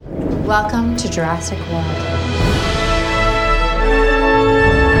Welcome to Jurassic World.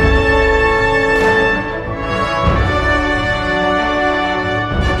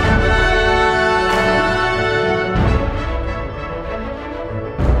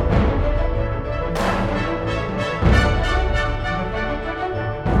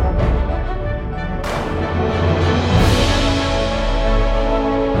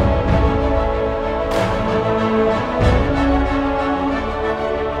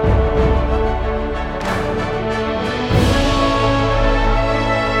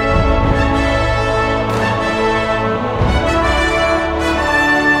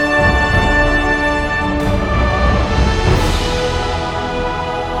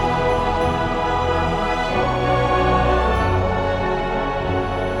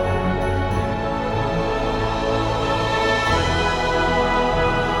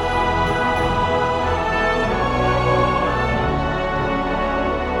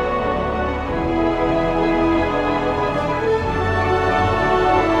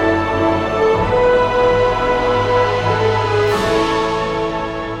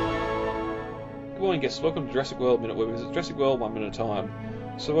 Welcome to Jurassic World Minute, where we visit Jurassic World 1 minute at a time.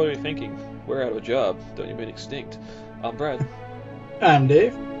 So what are you thinking? We're out of a job. Don't you mean extinct? I'm Brad. I'm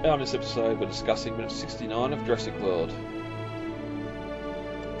Dave. And on this episode we're discussing minute 69 of Jurassic World.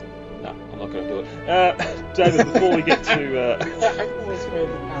 No, I'm not going to do it. David, before we get to...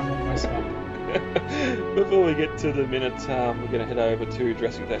 Before we get to the minute, we're going to head over to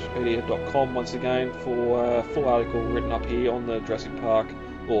Jurassic-pedia.com once again for a full article written up here on the Jurassic Park,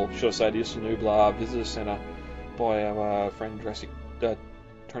 or should I say the Isla Nublar Visitor Centre, by our friend Jurassic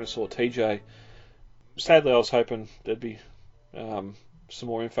Tyrannosaur TJ. Sadly, I was hoping there'd be some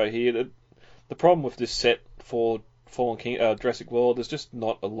more info here. The problem with this set for Fallen King, Jurassic World, there's just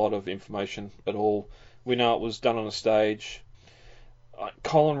not a lot of information at all. We know it was done on a stage.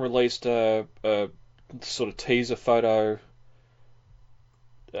 Colin released a sort of teaser photo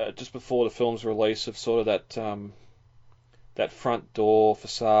just before the film's release of sort of that front door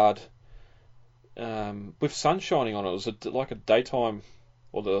facade with sun shining on it. It was like a daytime,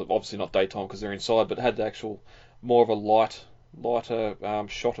 obviously not daytime because they're inside, but it had the actual more of a lighter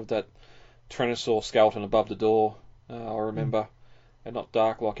shot of that Tyrannosaur skeleton above the door. I remember, and not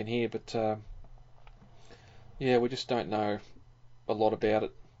dark like in here, but yeah, we just don't know a lot about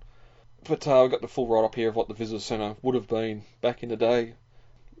it. But I've got the full write-up here of what the visitor centre would have been back in the day,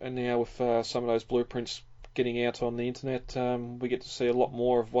 and now with some of those blueprints getting out on the internet, we get to see a lot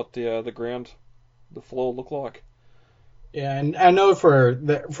more of what the ground, the floor look like. Yeah, and I know for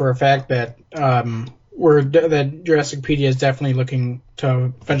a fact that that Jurassicpedia is definitely looking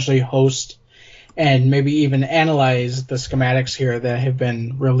to eventually host and maybe even analyze the schematics here that have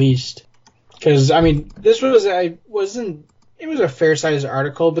been released. Because I mean, it was a fair-sized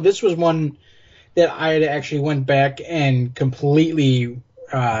article, but this was one that I had actually went back and completely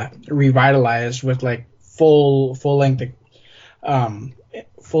revitalized with like full length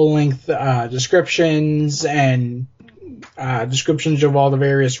descriptions and descriptions of all the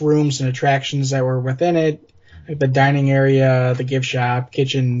various rooms and attractions that were within it, like the dining area, the gift shop,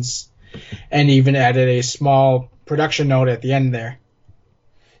 kitchens, and even added a small production note at the end there.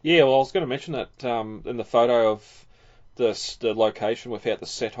 Yeah, well, I was going to mention that in the photo of the location without the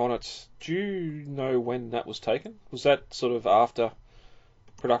set on it. Do you know when that was taken? Was that sort of after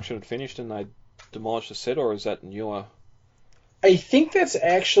production had finished and they demolished the set, or is that newer? I think that's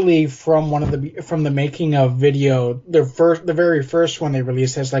actually from from the making of video. The very first one they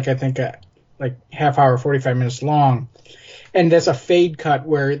released has like half hour, 45 minutes long, and that's a fade cut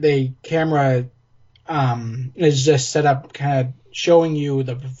where the camera is just set up kind of showing you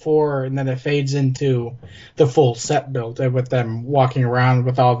the before, and then it fades into the full set build with them walking around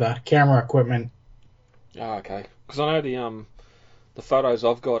with all the camera equipment. Oh, okay. Because I know the photos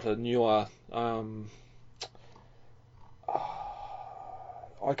I've got are newer. I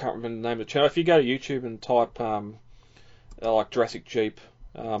can't remember the name of the channel. If you go to YouTube and type like Jurassic Jeep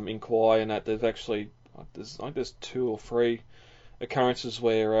inquire, and that there's actually I think there's 2 or 3 occurrences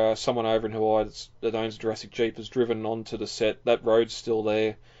where someone over in Hawaii that owns Jurassic Jeep has driven onto the set. That road's still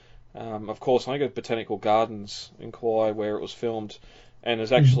there. Of course, I think at Botanical Gardens in Kauai where it was filmed, and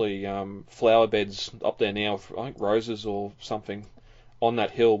there's actually flower beds up there now, I think roses or something, on that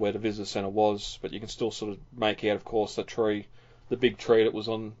hill where the visitor centre was. But you can still sort of make out, of course, the tree, the big tree that was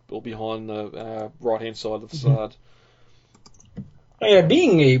on or behind the right-hand side of the facade. Yeah,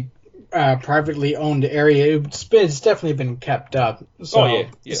 being a privately owned area, it's definitely been kept up. So,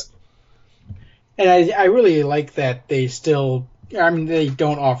 yeah. And I really like that they still, I mean, they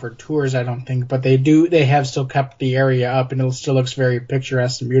don't offer tours, I don't think, but they have still kept the area up, and it still looks very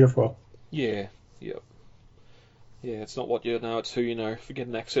picturesque and beautiful. Yeah, yep. Yeah, it's not what you know, it's who you know for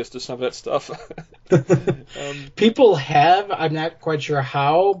getting access to some of that stuff. People have, I'm not quite sure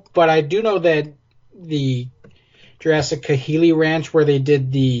how, but I do know that the Jurassic Kahili Ranch, where they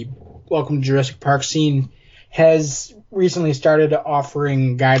did the Welcome to Jurassic Park scene, has recently started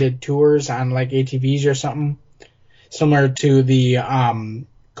offering guided tours on like ATVs or something, similar to the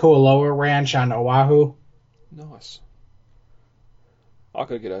Koaloa Ranch on Oahu. Nice. I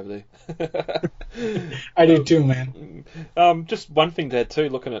could get over there. I do too, man. Just one thing to add too,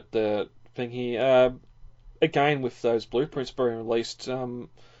 looking at the thing here, again with those blueprints being released,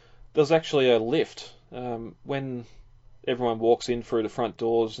 there's actually a lift. When everyone walks in through the front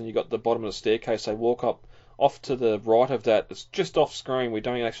doors and you got the bottom of the staircase, they walk up off to the right of that. It's just off screen. We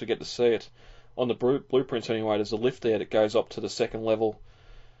don't actually get to see it on the blueprints anyway. There's a lift there that goes up to the second level,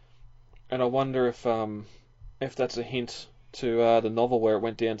 and I wonder if that's a hint to the novel where it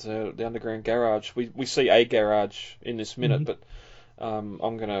went down to the underground garage. We see a garage in this minute, but I'm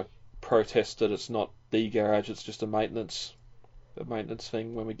going to protest that it's not the garage. It's just a maintenance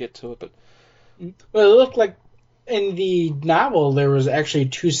thing when we get to it. But well, it looked like in the novel there was actually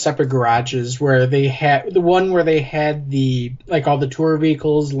two separate garages where they had the one where they had the like all the tour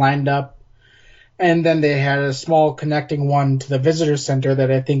vehicles lined up, and then they had a small connecting one to the visitor center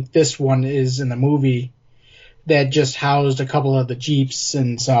that I think this one is in the movie, that just housed a couple of the Jeeps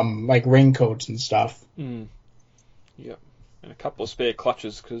and some like raincoats and stuff. Yep. And a couple of spare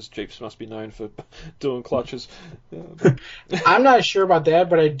clutches, because Jeeps must be known for doing clutches. I'm not sure about that,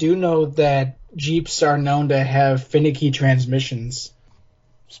 but I do know that Jeeps are known to have finicky transmissions.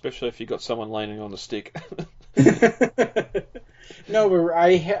 Especially if you got someone leaning on the stick. No,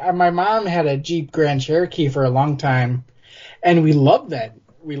 but my mom had a Jeep Grand Cherokee for a long time, and we loved that.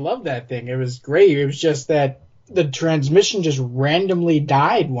 We loved that thing. It was great. It was just that the transmission just randomly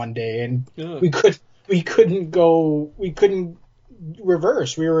died one day, and we couldn't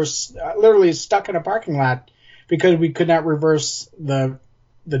reverse. We were literally stuck in a parking lot because we could not reverse the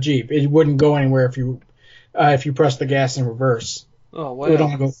Jeep. It wouldn't go anywhere if you press the gas in reverse. Oh wow! It would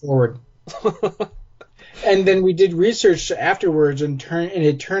only go forward. And then we did research afterwards, and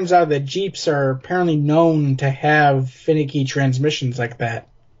it turns out that Jeeps are apparently known to have finicky transmissions like that.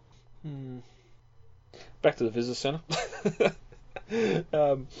 Back to the visitor center.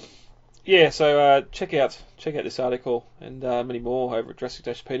 So check out this article and many more over at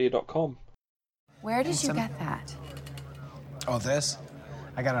Jurassic-pedia.com. Where did you get that? Oh, this?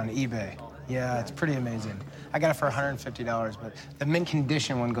 I got it on eBay. Yeah, it's pretty amazing. I got it for $150, but the mint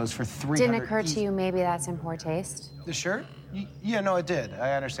condition one goes for $300. Didn't occur to you maybe that's in poor taste? The shirt? Yeah, no, it did.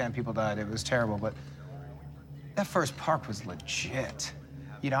 I understand people died. It was terrible, but that first park was legit.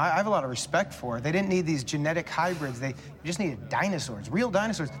 You know, I have a lot of respect for it. They didn't need these genetic hybrids. They just needed dinosaurs, real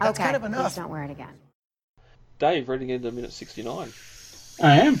dinosaurs. That's kind of enough. Please don't wear it again. Dave, reading into minute 69.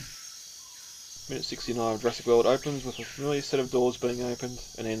 I am. Minute 69 of Jurassic World opens with a familiar set of doors being opened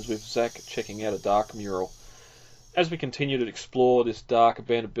and ends with Zach checking out a dark mural. As we continue to explore this dark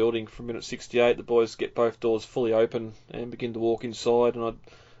abandoned building from minute 68, the boys get both doors fully open and begin to walk inside. And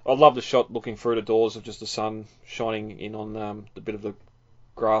I love the shot looking through the doors of just the sun shining in on the bit of the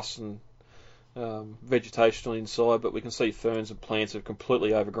grass and vegetation on the inside, but we can see ferns and plants have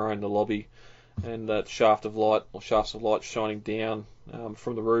completely overgrown the lobby, and that shafts of light shining down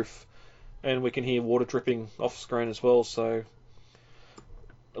from the roof, and we can hear water dripping off screen as well, so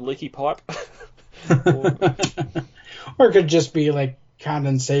a leaky pipe. Or it could just be like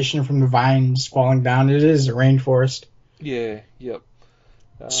condensation from the vines falling down. It is a rainforest. Yeah, yep.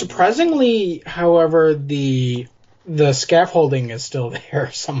 Surprisingly, however, the scaffolding is still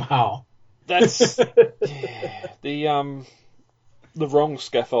there somehow. That's the wrong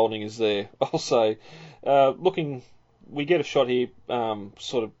scaffolding is there. I'll say, we get a shot here,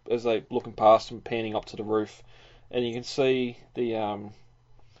 sort of as they looking past and panning up to the roof, and you can see the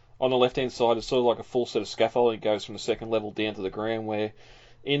on the left hand side is sort of like a full set of scaffolding. It goes from the second level down to the ground, where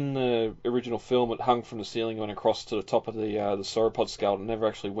in the original film it hung from the ceiling and went across to the top of the sauropod skull and never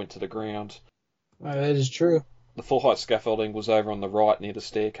actually went to the ground. That is true. The full height scaffolding was over on the right near the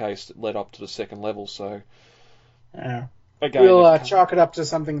staircase that led up to the second level, so yeah. Again, we'll chalk it up to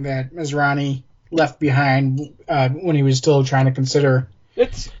something that Masrani left behind when he was still trying to consider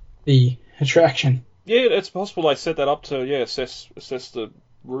the attraction. Yeah, it's possible they set that up to assess the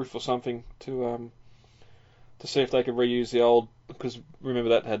roof or something to see if they could reuse the old, because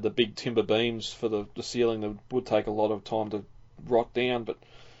remember that had the big timber beams for the ceiling that would take a lot of time to rot down, but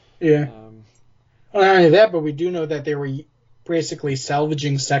yeah. Well, not only that, but we do know that they were basically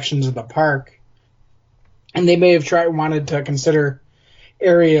salvaging sections of the park, and they may have wanted to consider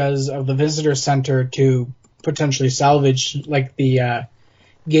areas of the visitor center to potentially salvage, like the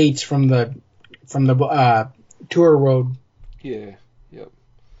gates from the tour road. Yeah, yep.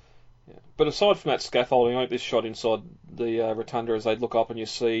 Yeah. But aside from that scaffolding, I like this shot inside the rotunda as they look up and you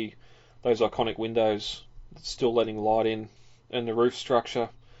see those iconic windows still letting light in, and the roof structure.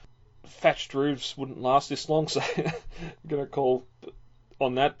 Thatched roofs wouldn't last this long, so I'm going to call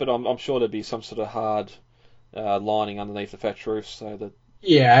on that, but I'm sure there'd be some sort of hard lining underneath the thatched roofs, so that...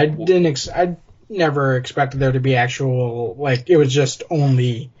 Yeah, I never expected there to be actual, like, it was just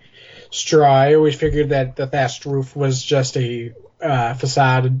only straw. I always figured that the thatched roof was just a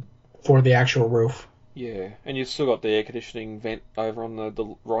facade for the actual roof. Yeah, and you've still got the air conditioning vent over on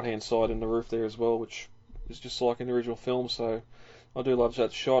the right-hand side in the roof there as well, which is just like in the original film, so I do love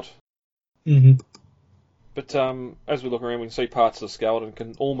that shot. Mm-hmm. But as we look around, we can see parts of the skeleton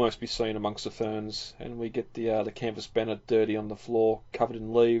can almost be seen amongst the ferns, and we get the canvas banner dirty on the floor, covered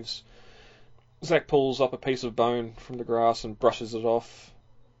in leaves. Zach pulls up a piece of bone from the grass and brushes it off.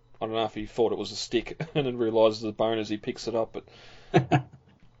 I don't know if he thought it was a stick and then realises the bone as he picks it up, but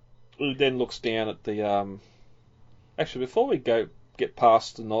he then looks down at the... Actually, before we get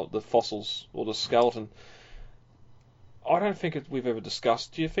past the fossils or the skeleton, I don't think we've ever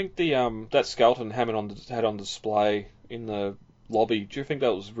discussed. Do you think that skeleton had on display in the lobby? Do you think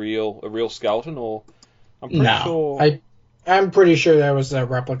that was a real skeleton, or I'm pretty sure? I'm pretty sure that was a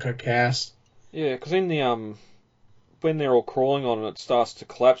replica cast. Yeah, because in the when they're all crawling on it starts to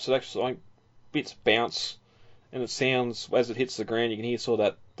collapse. It actually, like, bits bounce, and it sounds as it hits the ground. You can hear sort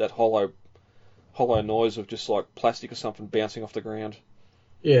of that hollow noise of just like plastic or something bouncing off the ground.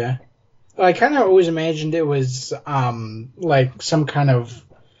 Yeah. I kind of always imagined it was like some kind of,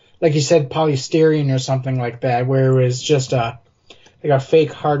 like you said, polystyrene or something like that, where it was just like a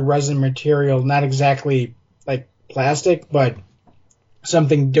fake hard resin material, not exactly like plastic, but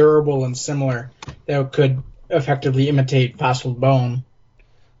something durable and similar that could effectively imitate fossil bone.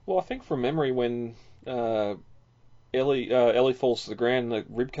 Well, I think from memory, when Ellie falls to the ground, the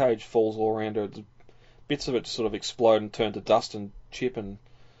rib cage falls all around her. Bits of it sort of explode and turn to dust and chip and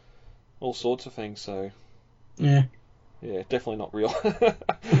all sorts of things. So yeah, definitely not real.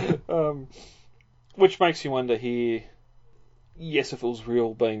 Which makes you wonder here. Yes, if it was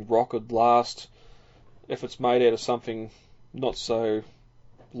real, being rock would last. If it's made out of something not so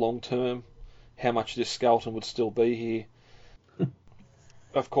long term, how much this skeleton would still be here.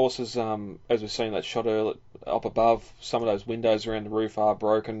 Of course, as we've seen that shot earlier, up above, some of those windows around the roof are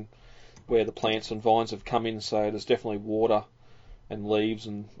broken, where the plants and vines have come in. So there's definitely water and leaves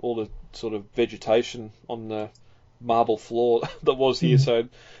and all the sort of vegetation on the marble floor that was here. So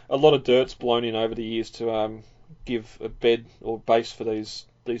a lot of dirt's blown in over the years to give a bed or base for these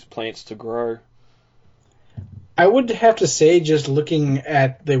plants to grow. I would have to say, just looking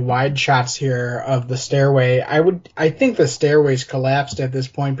at the wide shots here of the stairway, I think the stairway's collapsed at this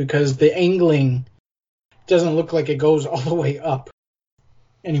point because the angling doesn't look like it goes all the way up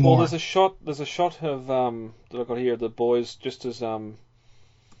anymore. Well, there's a shot of that I've got here of the boys just as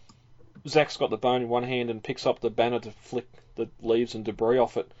Zach's got the bone in one hand and picks up the banner to flick the leaves and debris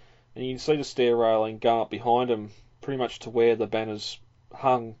off it, and you can see the stair railing go up behind him, pretty much to where the banner's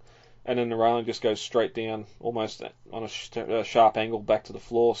hung. And then the railing just goes straight down, almost on a sharp angle back to the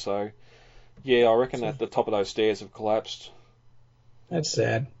floor. So, yeah, I reckon that the top of those stairs have collapsed. That's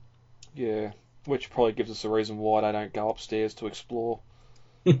sad. Yeah, which probably gives us a reason why they don't go upstairs to explore.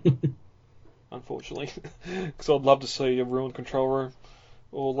 Unfortunately, because I'd love to see a ruined control room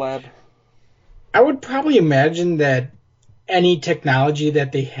or lab. I would probably imagine that any technology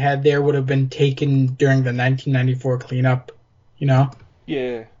that they had there would have been taken during the 1994 cleanup, you know?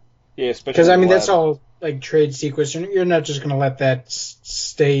 Yeah. Yeah, especially because I mean that's all like trade secrets. You're not just going to let that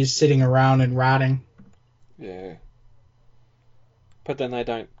stay sitting around and rotting. Yeah, but then they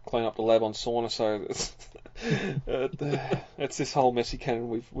don't clean up the lab on Sauna, so it's this whole messy canon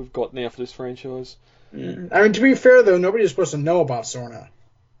we've got now for this franchise. I mean, to be fair though, nobody's supposed to know about Sauna.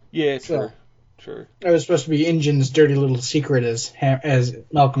 Yeah, true. True. It was supposed to be InGen's dirty little secret, as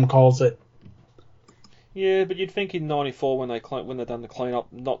Malcolm calls it. Yeah, but you'd think in '94 when they done the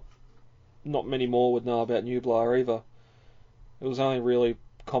cleanup, not many more would know about Nublar either. It was only really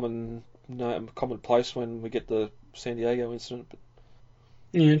commonplace when we get the San Diego incident. But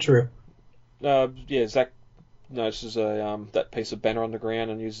yeah, true. Zach notices that piece of banner on the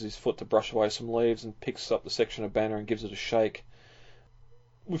ground and uses his foot to brush away some leaves and picks up the section of banner and gives it a shake.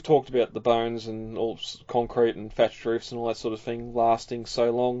 We've talked about the bones and all concrete and thatched roofs and all that sort of thing lasting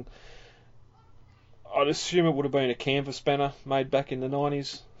so long. I'd assume it would have been a canvas banner made back in the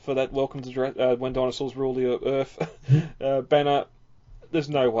 90s for that Welcome to When Dinosaurs Rule the Earth banner. there's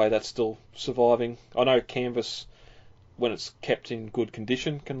no way that's still surviving. I know canvas, when it's kept in good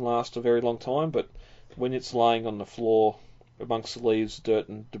condition, can last a very long time, but when it's laying on the floor amongst the leaves, dirt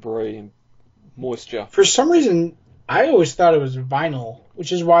and debris and moisture. For some reason, I always thought it was vinyl,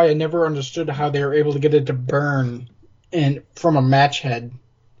 which is why I never understood how they were able to get it to burn from a match head.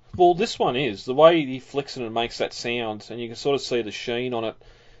 Well, this one is. The way he flicks it and makes that sound, and you can sort of see the sheen on it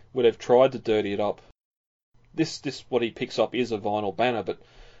where they've tried to dirty it up. This what he picks up is a vinyl banner, but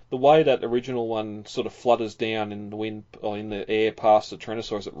the way that original one sort of flutters down in the wind or in the air past the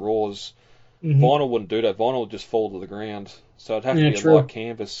Tyrannosaurus as it roars, vinyl wouldn't do that. Vinyl would just fall to the ground. So it'd have to be a light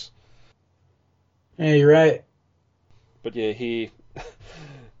canvas. Yeah, you're right. But yeah, here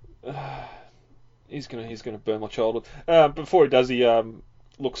he's gonna burn my childhood. Before he does, he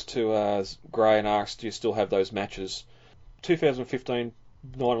looks to Gray and asks, "Do you still have those matches?" 2015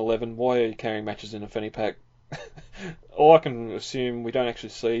 9/11. Why are you carrying matches in a fanny pack? I can assume we don't actually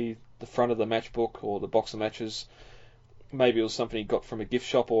see the front of the matchbook or the box of matches. Maybe it was something he got from a gift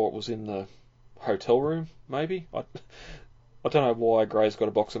shop, or it was in the hotel room. Maybe I don't know why Gray's got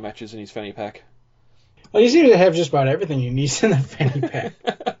a box of matches in his fanny pack. Well, you seem to have just about everything you need in a fanny pack.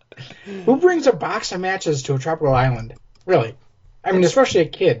 Who brings a box of matches to a tropical island? Really? I mean, especially a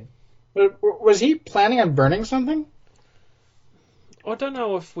kid. Was he planning on burning something? I don't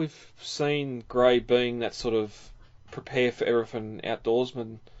know if we've seen Gray being that sort of prepare for everything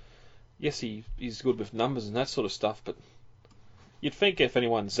outdoorsman. Yes, he's good with numbers and that sort of stuff, but you'd think if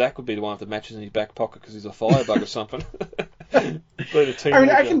anyone, Zach would be the one with the matches in his back pocket because he's a firebug or something. I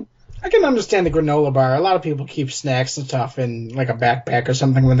mean, I can understand the granola bar. A lot of people keep snacks and stuff in like a backpack or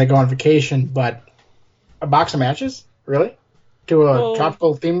something when they go on vacation, but a box of matches? Really? To a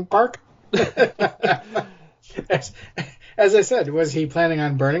tropical theme park? As I said, was he planning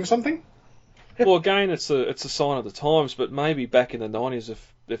on burning something? Well, again, it's a sign of the times, but maybe back in the 90s,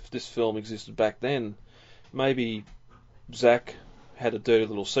 if this film existed back then, maybe Zach had a dirty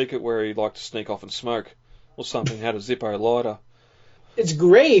little secret where he liked to sneak off and smoke, or something, had a Zippo lighter. It's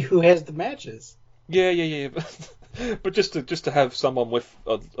Gray who has the matches. Yeah. But just to have someone with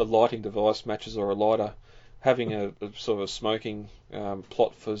a lighting device, matches or a lighter, having a sort of a smoking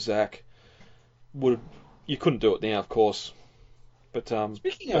plot for Zach, you couldn't do it now, of course. But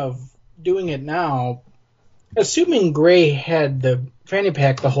speaking of doing it now, assuming Gray had the fanny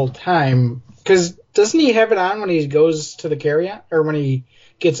pack the whole time, because doesn't he have it on when he goes to the carry-on or when he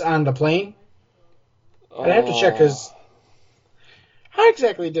gets on the plane? I'd have to check because how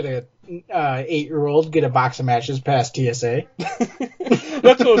exactly did a 8-year-old get a box of matches past TSA?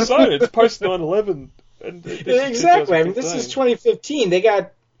 That's what I'm saying. It's post 9/11. Exactly. I mean, this is 2015. They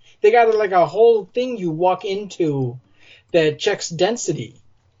got like a whole thing you walk into that checks density.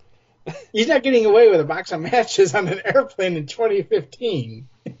 He's not getting away with a box of matches on an airplane in 2015.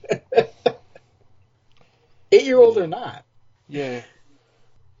 8-year-old or not. Yeah.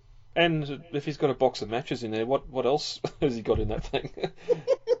 And if he's got a box of matches in there, what else has he got in that thing?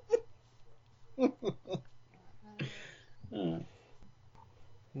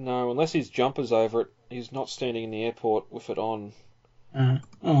 No, unless his jumper's over it, he's not standing in the airport with it on.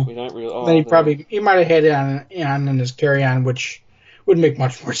 We don't really. Then he might have had it on in his carry-on, which would make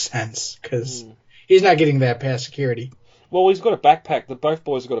much more sense because he's not getting that past security. Well, he's got a backpack. Both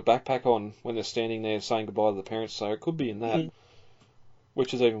boys have got a backpack on when they're standing there saying goodbye to the parents, so it could be in that,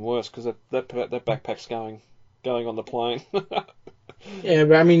 which is even worse because that backpack's going on the plane. Yeah,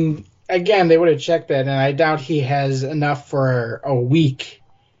 but I mean, again, they would have checked that, and I doubt he has enough for a week,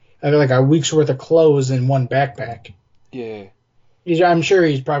 like a week's worth of clothes in one backpack. Yeah. I'm sure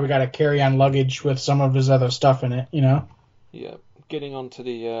he's probably got a carry-on luggage with some of his other stuff in it, you know? Yeah. Getting onto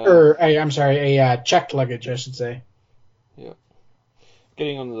the... a checked luggage, I should say. Yeah.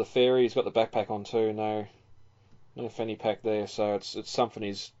 Getting onto the ferry, he's got the backpack on too, no fanny pack there, so it's something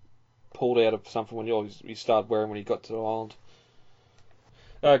he's pulled out of something when he started wearing when he got to the island.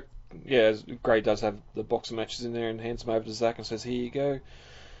 Gray does have the box of matches in there and hands them over to Zach and says, "Here you go."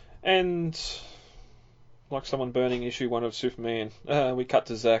 And... like someone burning issue 1 of Superman, we cut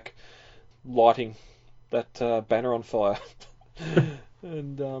to Zach lighting that banner on fire.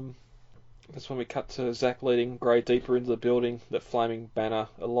 And that's when we cut to Zach leading Gray deeper into the building, that flaming banner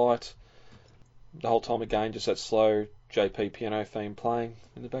alight. The whole time again, just that slow JP piano theme playing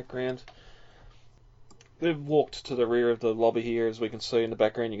in the background. They've walked to the rear of the lobby here, as we can see in the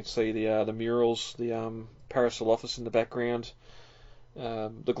background. You can see the murals, the Parasol office in the background.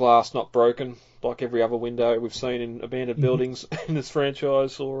 The glass not broken like every other window we've seen in abandoned buildings in this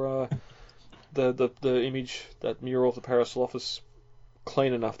franchise, or the image, that mural of the Parasol office,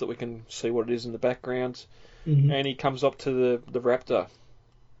 clean enough that we can see what it is in the background. And he comes up to the raptor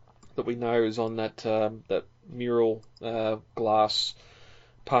that we know is on that that mural glass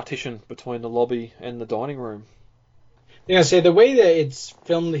partition between the lobby and the dining room. Yeah, say the way that it's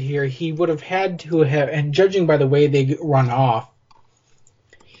filmed here, he would have had to have, and judging by the way they run off,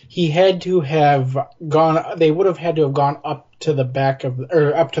 he had to have gone. They would have had to have gone up to the back of,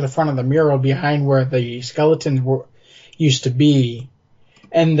 or up to the front of the mural behind where the skeletons used to be,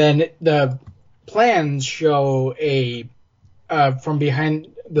 and then the plans show a from behind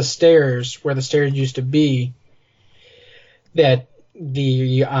the stairs where the stairs used to be, that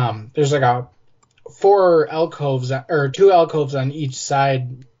the there's like a 4 alcoves, or 2 alcoves on each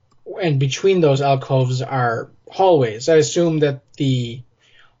side, and between those alcoves are hallways. I assume that the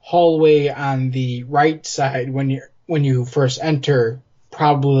hallway on the right side when you first enter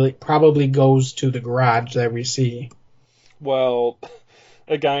probably goes to the garage that we see. Well,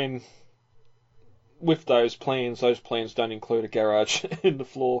 again, with those plans don't include a garage in the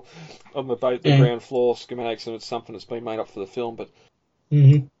floor on the ground floor schematics, and it's something that's been made up for the film.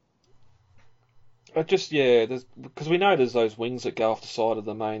 But just because we know there's those wings that go off the side of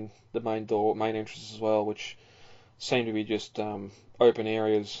the main door, main entrance as well, which seem to be just open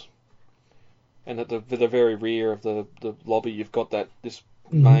areas. And at the very rear of the lobby, you've got this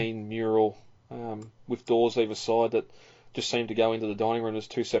main mural with doors either side that just seem to go into the dining room. There's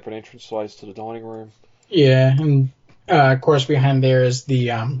 2 separate entranceways to the dining room. Yeah, and of course behind there is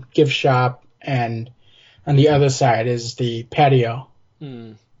the gift shop, and on the other side is the patio.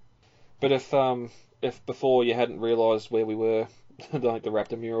 But if before you hadn't realised where we were, like the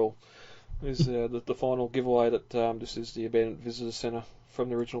Raptor mural is the final giveaway that this is the abandoned visitor centre from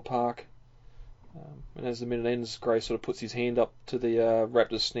the original park. And as the minute ends, Gray sort of puts his hand up to the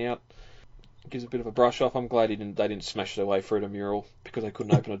raptor's snout, gives a bit of a brush off. I'm glad they didn't smash their way through the mural, because they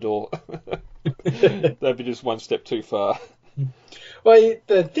couldn't open a door. That'd be just one step too far. Well,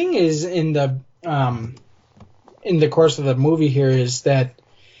 the thing is, in the course of the movie here, is that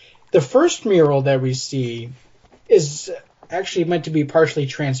the first mural that we see is actually meant to be partially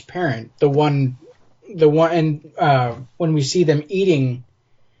transparent. The one, and when we see them eating,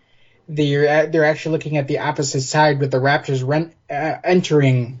 they're actually looking at the opposite side with the raptors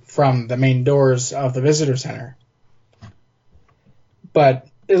entering from the main doors of the visitor center. But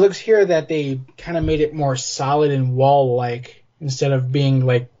it looks here that they kind of made it more solid and wall-like instead of being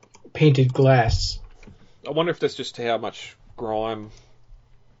like painted glass. I wonder if that's just how much grime,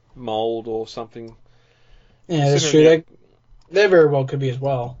 mold, or something. Yeah, that's true. That very well could be as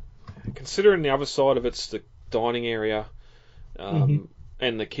well. Considering the other side of it's the dining area,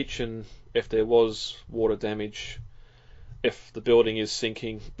 and the kitchen, if there was water damage, if the building is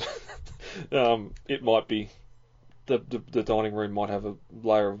sinking, it might be the dining room might have a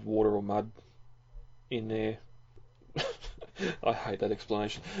layer of water or mud in there. I hate that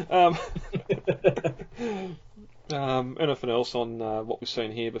explanation. Anything else on what we've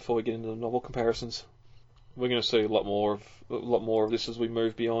seen here before we get into the novel comparisons? We're going to see a lot more of this as we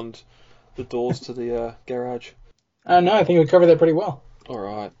move beyond the doors to the garage. No, I think we covered that pretty well.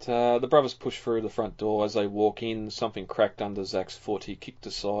 Alright, the brothers push through the front door. As they walk in, something cracked under Zach's foot. He kicked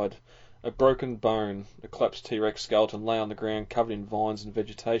aside. A broken bone, a collapsed T-Rex skeleton lay on the ground, covered in vines and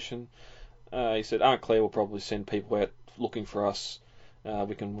vegetation. He said, Aunt Claire will probably send people out looking for us.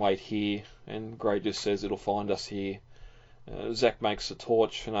 We can wait here. And Gray just says it'll find us here. Zach makes a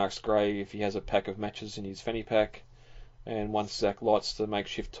torch and asks Gray if he has a pack of matches in his fanny pack. And once Zach lights the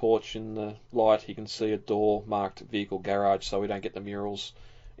makeshift torch in the light, he can see a door marked vehicle garage, so we don't get the murals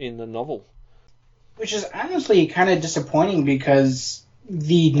in the novel. Which is honestly kind of disappointing, because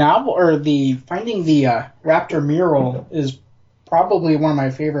the novel, or finding the Raptor mural, is probably one of my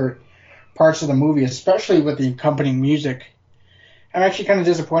favorite parts of the movie, especially with the accompanying music. I'm actually kind of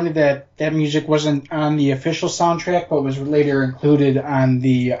disappointed that that music wasn't on the official soundtrack, but was later included on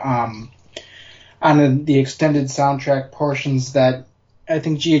the extended soundtrack portions that I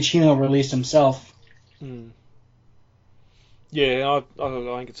think Giacchino released himself. Yeah, I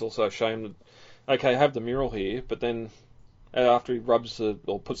think it's also a shame that, okay, have the mural here, but then after he rubs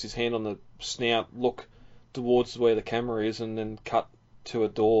or puts his hand on the snout, look towards where the camera is, and then cut to a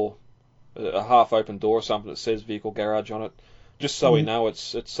door, a half-open door or something that says vehicle garage on it, just so we know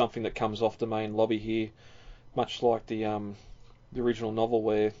it's something that comes off the main lobby here, much like the original novel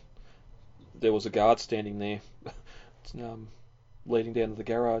where there was a guard standing there, leading down to the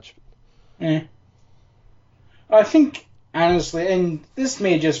garage. Yeah. I think, honestly, and this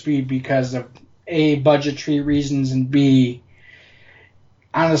may just be because of A, budgetary reasons, and B,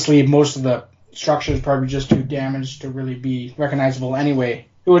 honestly, most of the structure is probably just too damaged to really be recognizable anyway.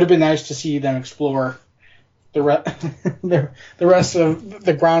 It would have been nice to see them explore the rest of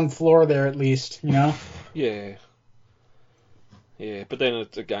the ground floor there at least, you know. Yeah. Yeah, but then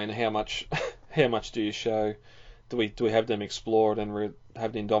it's, again, how much do you show? Do we have them explore it and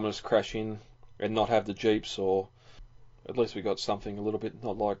have the Indominus crash in and not have the Jeeps, or at least we got something a little bit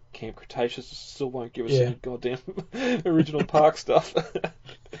not like Camp Cretaceous. Still won't give us any goddamn original park stuff.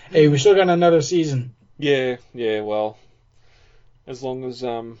 Hey, we still got another season. Yeah, well, as long as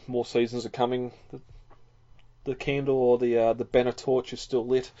more seasons are coming, the candle or the banner torch is still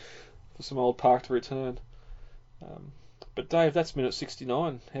lit for some old park to return. But Dave, that's minute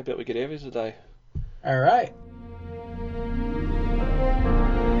 69. How about we get Evers today? All right.